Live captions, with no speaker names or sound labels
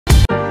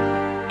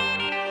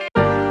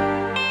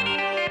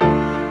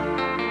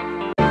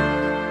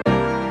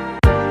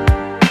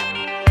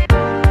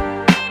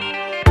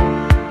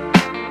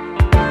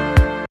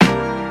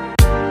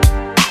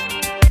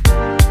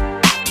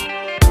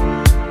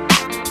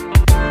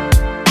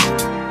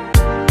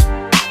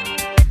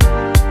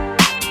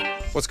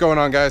What's going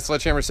on, guys?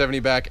 Sledgehammer 70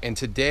 back, and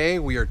today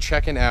we are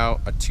checking out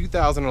a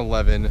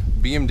 2011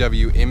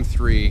 BMW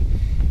M3.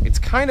 It's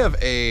kind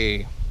of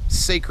a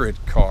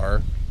sacred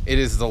car. It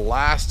is the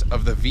last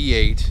of the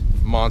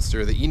V8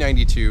 monster, the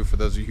E92, for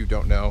those of you who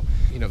don't know.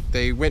 You know,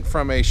 they went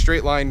from a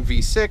straight line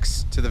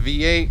V6 to the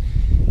V8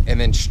 and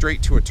then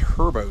straight to a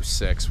turbo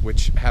 6,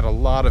 which had a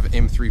lot of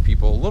M3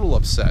 people a little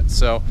upset.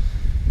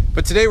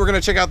 But today we're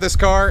gonna check out this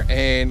car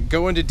and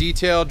go into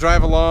detail,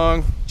 drive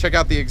along, check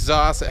out the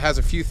exhaust. It has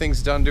a few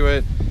things done to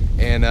it,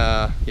 and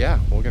yeah,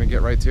 we're gonna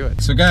get right to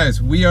it. So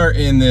guys, we are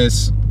in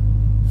this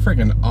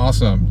freaking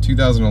awesome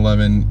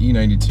 2011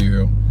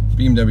 E92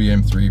 BMW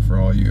M3 for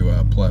all you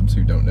plebs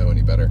who don't know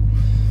any better.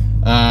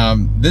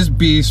 This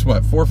beast,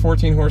 what,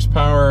 414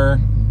 horsepower?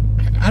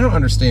 I don't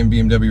understand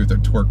BMW with their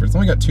torque, but it's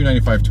only got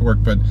 295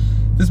 torque, but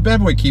this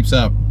bad boy keeps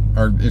up,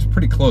 or is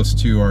pretty close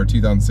to our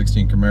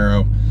 2016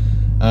 Camaro.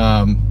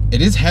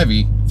 It is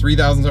heavy,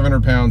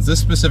 3,700 pounds. This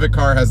specific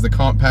car has the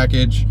comp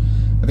package.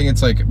 I think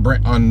it's like,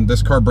 on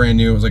this car brand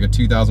new, it was like a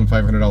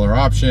 $2,500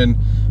 option,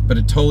 but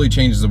it totally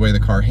changes the way the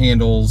car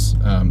handles.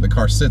 The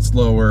car sits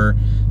lower.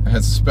 It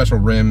has special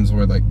rims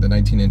with like the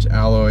 19-inch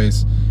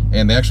alloys,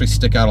 and they actually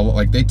stick out a lot,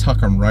 like they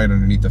tuck them right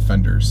underneath the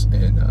fenders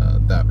in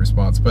that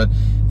response. But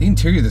the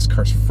interior of this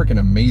car is freaking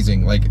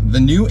amazing. Like, the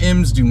new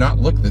M's do not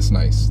look this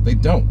nice. They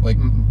don't. Like,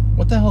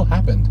 what the hell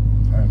happened?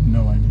 I have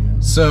no idea.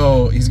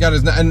 So he's got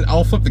his, and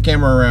I'll flip the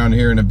camera around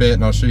here in a bit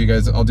and I'll show you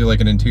guys, I'll do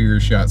like an interior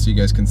shot so you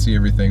guys can see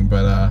everything,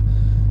 but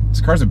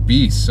this car's a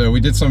beast. So we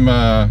did some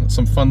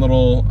fun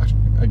little,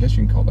 I guess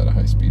you can call that a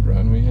high-speed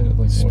run. We had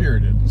like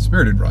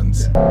spirited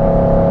runs.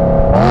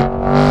 Yeah.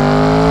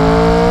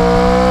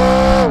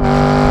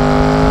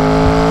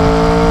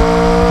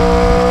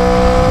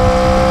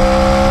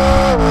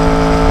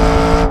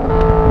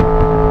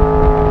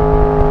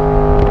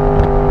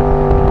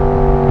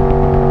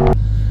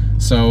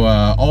 So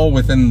all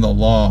within the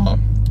law,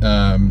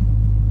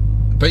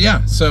 but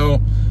yeah.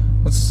 So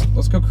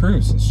let's go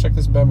cruise. Let's check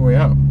this bad boy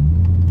out.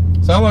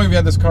 So how long have you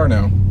had this car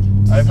now?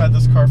 I've had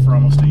this car for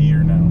almost a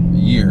year now. A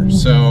year.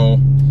 So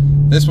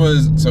this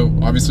was, so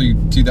obviously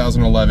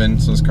 2011.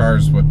 So this car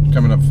is what,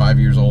 coming up 5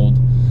 years old.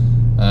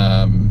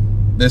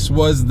 This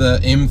was the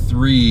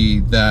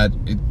M3 that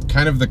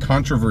kind of the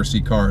controversy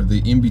car,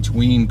 the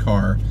in-between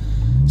car.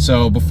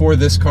 So before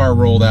this car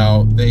rolled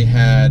out, they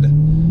had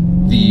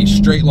the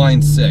straight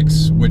line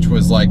 6, which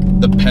was like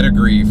the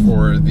pedigree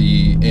for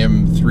the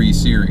M3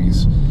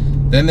 series.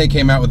 Then they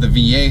came out with the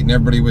V8, and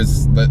everybody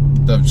was,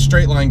 the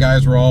straight line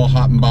guys were all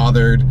hot and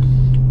bothered,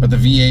 but the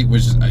V8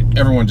 was,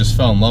 everyone just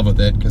fell in love with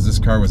it because this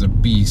car was a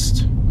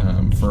beast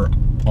for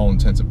all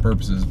intents and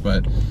purposes.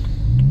 But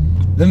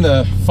then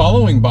the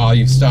following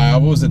body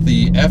style, what was it,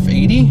 the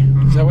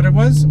F80? Is that what it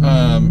was?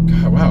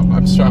 God, wow,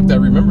 I'm shocked I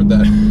remembered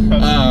that.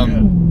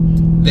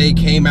 They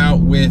came out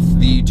with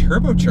the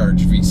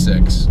turbocharged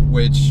V6,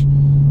 which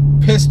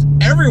pissed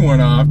everyone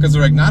off because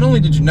they're like, not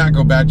only did you not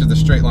go back to the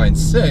straight line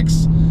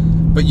 6,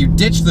 but you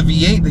ditched the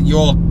V8 that you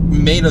all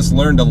made us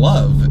learn to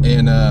love.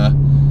 And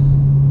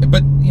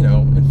but you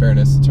know, in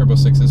fairness, the Turbo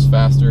 6 is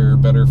faster,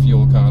 better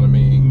fuel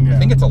economy. Yeah. I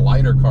think it's a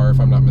lighter car if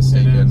I'm not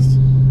mistaken. It is.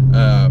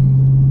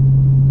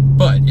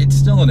 But it's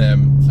still an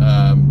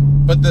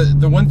M. But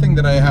the one thing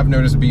that I have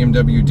noticed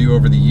BMW do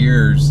over the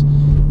years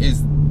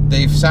is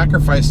they've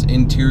sacrificed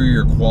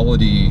interior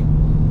quality,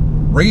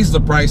 raised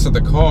the price of the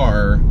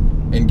car,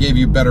 and gave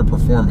you better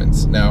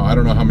performance. Now, I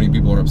don't know how many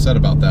people are upset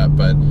about that,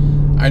 but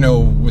I know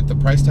with the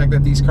price tag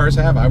that these cars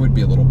have, I would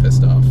be a little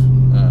pissed off,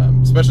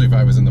 especially if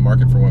I was in the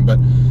market for one. But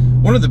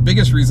one of the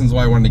biggest reasons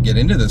why I wanted to get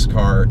into this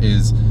car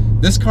is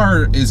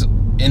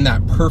in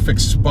that perfect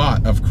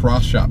spot of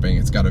cross-shopping.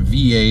 It's got a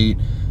V8.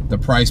 The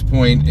price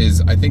point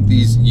is, I think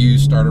these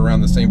used start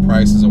around the same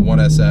price as a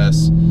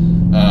 1SS.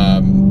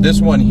 This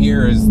one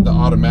here is the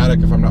automatic,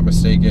 if I'm not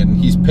mistaken.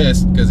 He's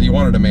pissed because he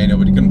wanted a manual,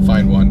 but he couldn't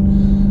find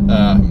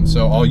one.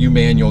 So all you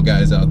manual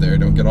guys out there,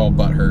 don't get all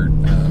butthurt.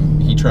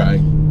 He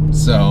tried.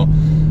 So,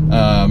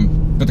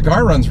 but the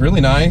car runs really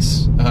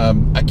nice.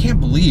 I can't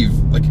believe,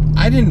 like,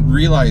 I didn't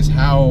realize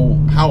how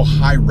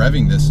high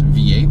revving this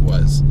V8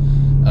 was.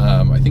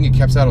 I think it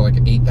caps out at like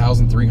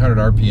 8,300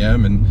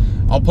 RPM, and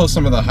I'll post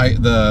some of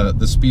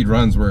the speed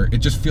runs where it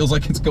just feels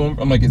like it's going.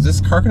 I'm like, is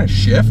this car gonna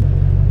shift?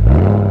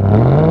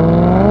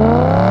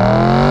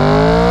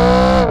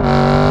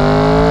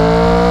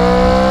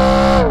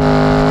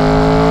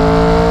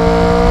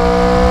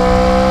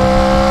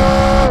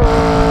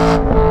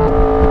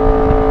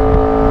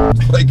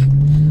 Like,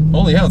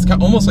 holy hell, it's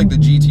almost like the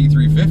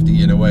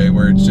GT350 in a way,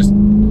 where it just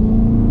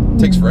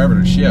takes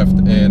forever to shift.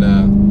 And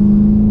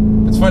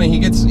it's funny, he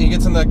gets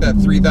in like that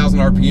 3,000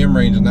 RPM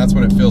range, and that's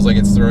when it feels like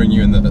it's throwing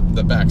you in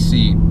the back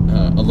seat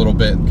a little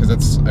bit,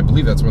 because I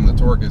believe that's when the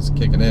torque is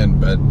kicking in.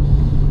 But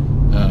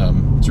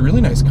it's a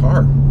really nice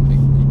car.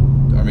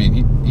 I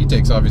mean, he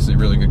takes obviously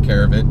really good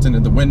care of it. It's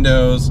in the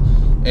windows.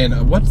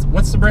 And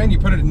what's the brand? You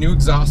put a new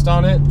exhaust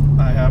on it?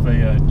 I have a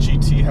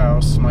GT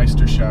House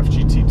Meisterschaft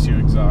GT2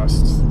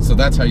 exhaust. So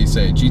that's how you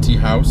say it, GT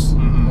House?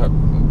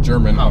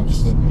 German.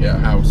 House. Yeah,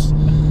 House.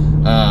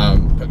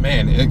 But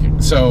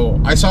man, so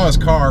I saw his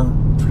car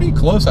pretty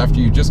close after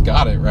you just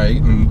got it,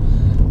 right? And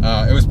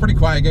it was pretty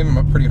quiet. I gave him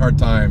a pretty hard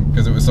time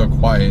because it was so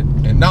quiet,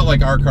 and not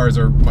like our cars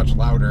are much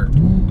louder.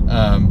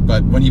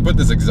 But when you put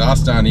this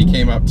exhaust on, he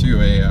came up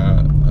to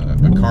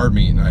a car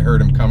meet, and I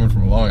heard him coming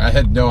from along. I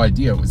had no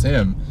idea it was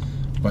him,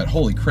 but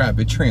holy crap,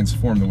 it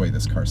transformed the way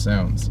this car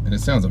sounds, and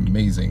it sounds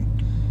amazing.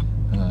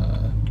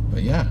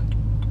 But yeah,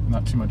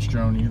 not too much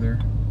drone either.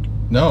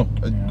 No,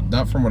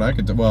 not from what I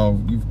could tell. Well,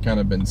 you've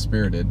kind of been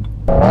spirited.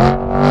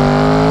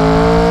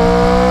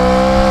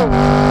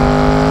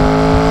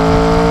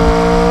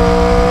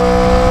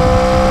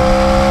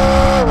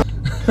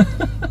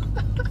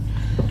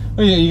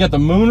 Oh yeah, you got the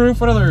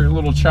moonroof. What other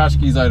little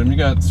tchotchkes item? You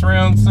got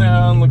surround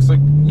sound. Looks like,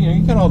 you know,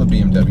 you got all the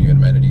BMW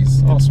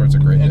amenities, all sorts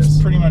of greatness.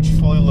 It's pretty much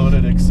fully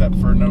loaded except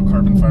for no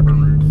carbon fiber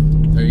roof.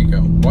 There you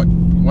go. What?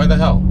 Why the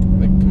hell?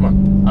 Like, come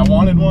on. I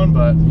wanted one,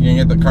 but you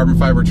gonna get the carbon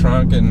fiber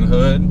trunk and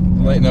hood,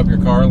 lighten up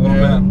your car a little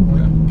bit.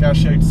 Yeah. Gotta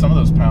shave some of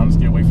those pounds,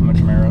 get away from the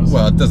Camaros.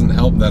 Well, it doesn't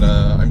help that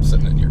I'm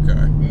sitting in your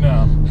car.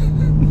 No.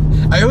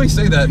 I always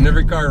say that in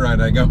every car ride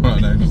I go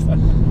on.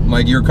 I'm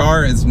like, your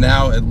car is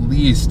now at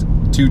least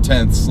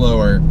 2/10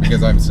 slower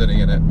because I'm sitting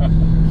in it.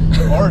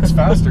 Or it's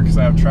faster because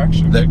I have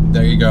traction.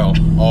 There you go.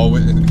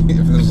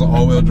 If this was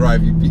all-wheel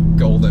drive, you'd be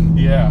golden.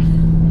 Yeah.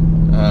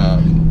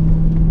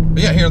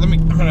 But yeah, here,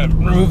 I'm gonna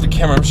remove the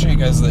camera. I'll show you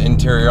guys the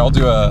interior. I'll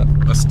do a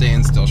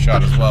standstill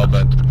shot as well,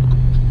 but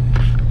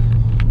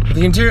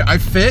the interior, I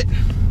fit.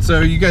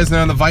 So you guys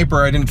know in the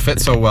Viper, I didn't fit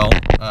so well.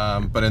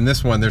 But in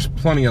this one, there's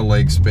plenty of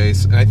leg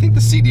space. And I think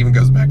the seat even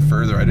goes back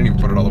further. I didn't even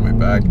put it all the way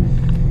back.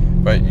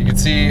 But you can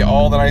see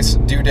all the nice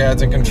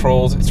doodads and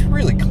controls. It's a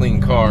really clean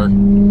car.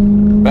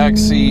 Back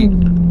seat,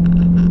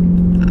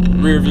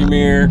 rear view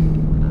mirror,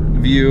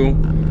 view.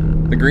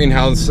 The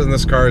greenhouse in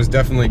this car is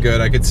definitely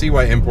good. I could see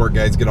why import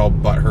guys get all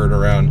butthurt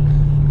around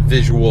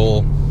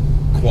visual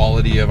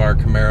quality of our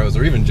Camaros,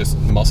 or even just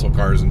muscle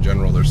cars in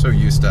general. They're so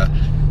used to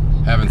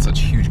having such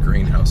huge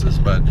greenhouses.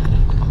 But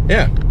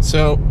yeah,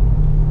 so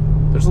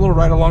there's a little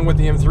ride along with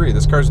the M3.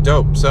 This car's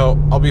dope.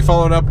 So I'll be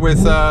following up with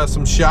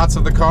some shots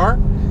of the car.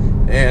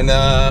 And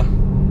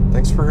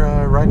thanks for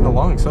riding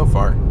along so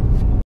far.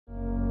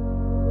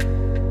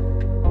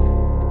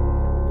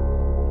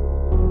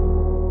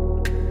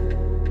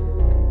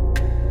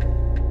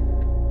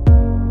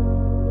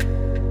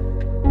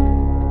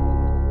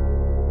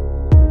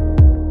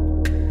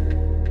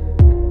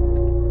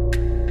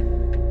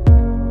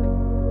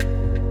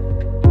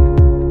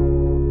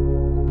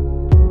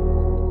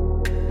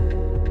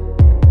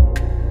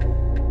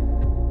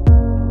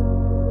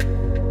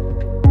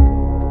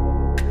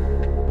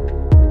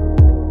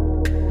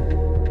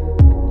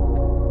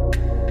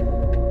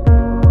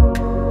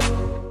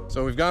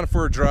 So we've gone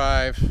for a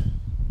drive,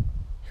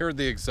 heard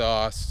the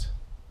exhaust,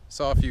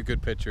 saw a few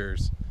good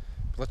pictures.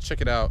 But let's check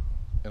it out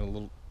in a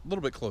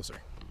little bit closer.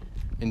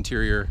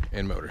 Interior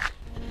and motor.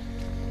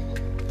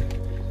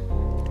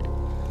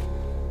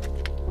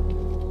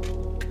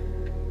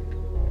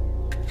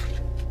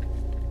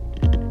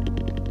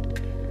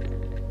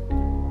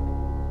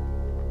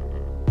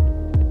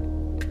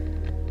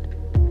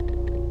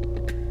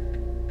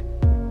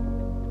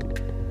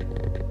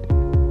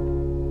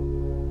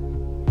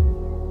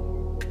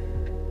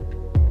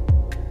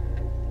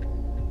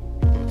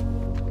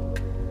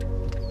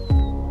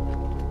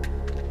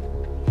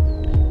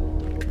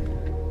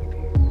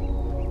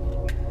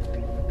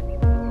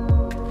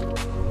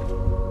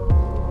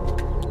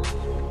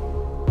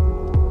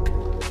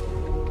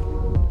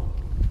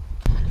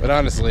 But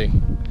honestly,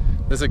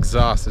 this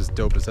exhaust is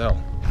dope as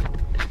hell.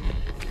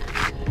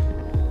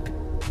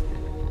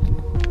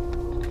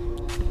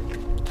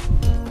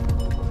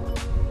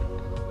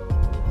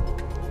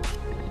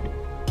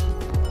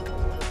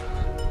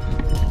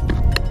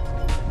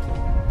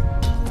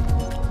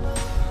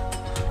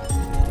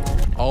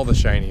 All the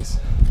shinies.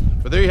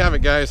 But there you have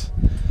it, guys.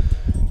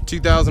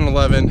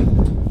 2011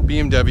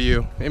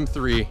 BMW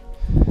M3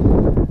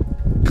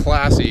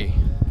 classy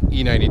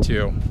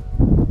E92.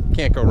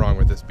 Can't go wrong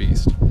with this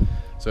beast.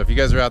 So if you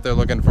guys are out there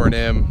looking for an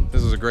M,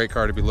 this is a great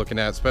car to be looking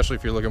at, especially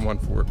if you're looking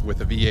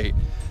with a V8.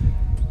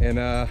 And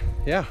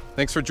yeah,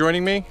 thanks for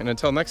joining me, and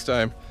until next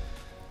time,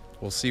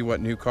 we'll see what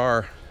new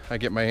car I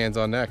get my hands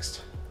on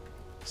next.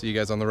 See you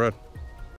guys on the road.